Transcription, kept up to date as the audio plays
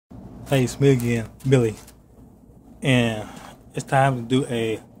Hey, it's me again, Billy, and it's time to do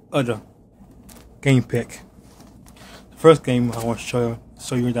a other game pick. The first game I want to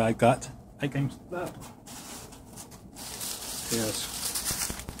show you that I got. That game's up.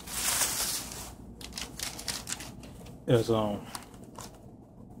 There's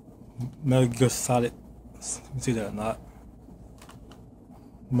Metal Gear Solid. You see that or not?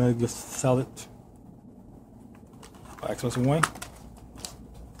 Metal Gear Solid Xbox One.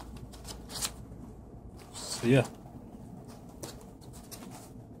 So yeah.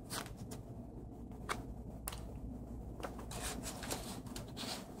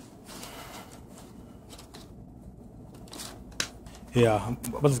 Yeah, I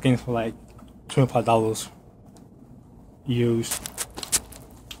bought this game for like $25 used,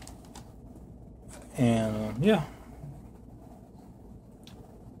 and yeah,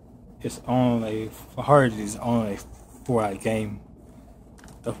 it's only for hard. It's only a 4-hour game.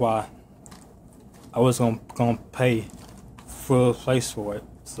 That's why I was gonna pay full price for it.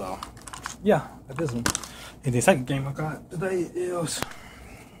 So yeah, got this one. And the second game I got today is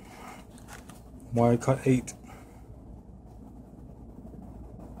Mario Kart 8.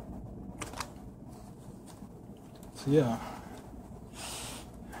 So yeah,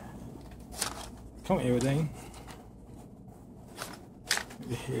 come with everything.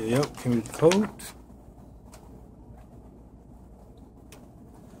 Yep, came with the code.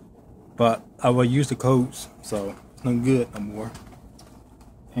 But I will use the codes, so it's no good no more.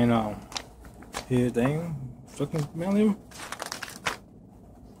 And here's the thing, fucking manual.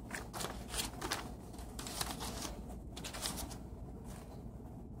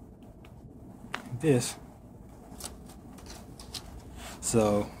 This.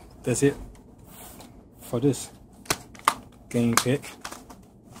 So that's it for this game pick.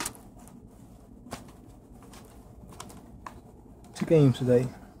 2 games today.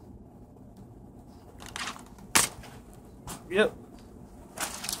 Yep.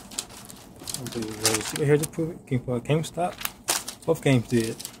 Here's the proof it. Came for a GameStop. Both games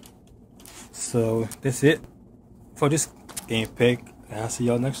did. So that's it for this game pick. And I'll see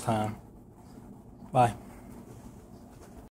y'all next time. Bye.